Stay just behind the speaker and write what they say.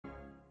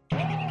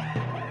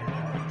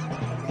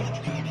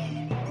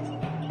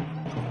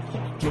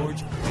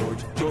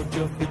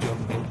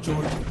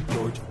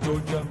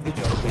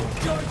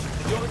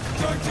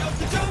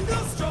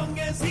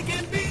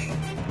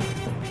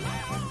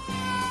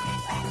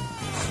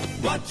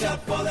Watch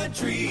out for that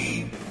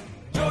tree.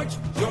 George,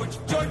 George,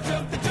 George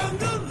of the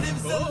jungle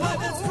lives a life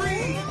that's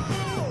free.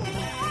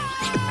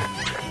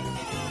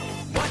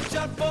 Watch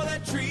out for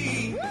that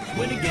tree.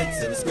 When he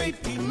gets in a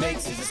scrape, he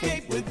makes his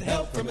escape with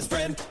help from his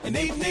friend, a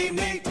Nate named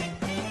Nate.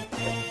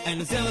 And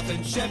his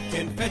elephant chef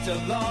can fetch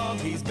along.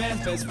 He's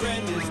man's best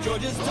friend, is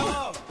George's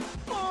dog.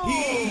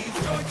 He's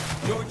George,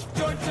 George,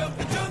 George of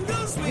the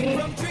jungle, swing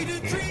from tree to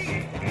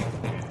tree.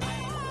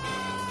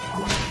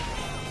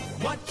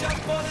 Watch out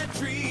for that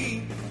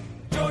tree.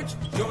 George,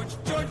 George,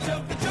 George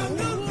of the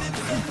jungle lives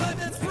a life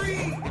that's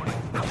free.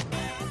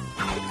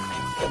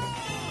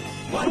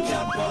 Watch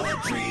out for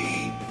that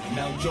tree.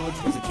 Now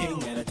George was a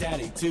king and a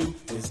daddy too.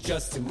 It's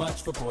just too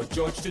much for poor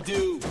George to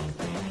do.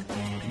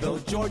 Though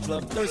George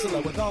loved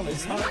Ursula with all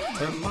his heart,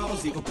 her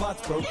mama's evil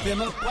plots broke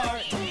them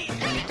apart.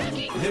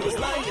 There was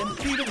lying,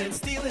 thieving, and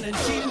stealing and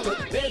cheating,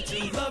 but their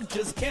true love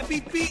just can't be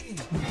beaten.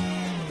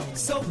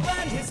 So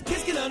glad his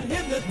kiss can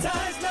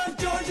unhypnotize. Now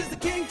George is the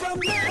king from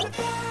 9 to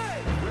 5.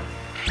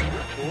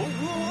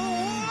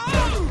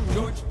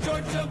 George,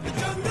 George of the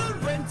jungle,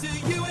 rent to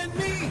you and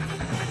me.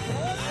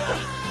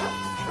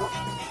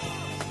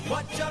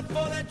 Watch out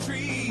for that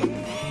tree.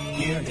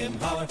 Hear him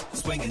holler,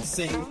 swing and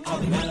sing. All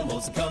the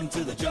animals come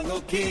to the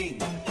jungle king.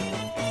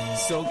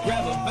 So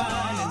grab a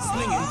vine and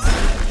sling in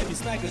time. If you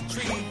smack a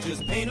tree,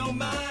 just pay no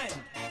mind.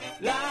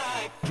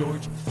 Like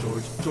George,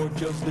 George,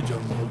 George of the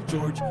jungle.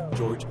 George,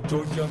 George,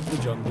 George of the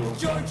jungle.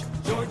 George,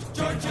 George,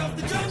 George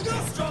of the jungle,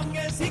 strong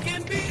as he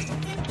can be.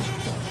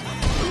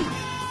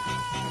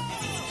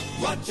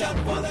 Watch out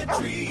for that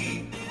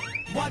tree.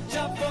 Watch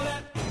out for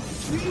that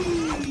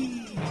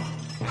tree.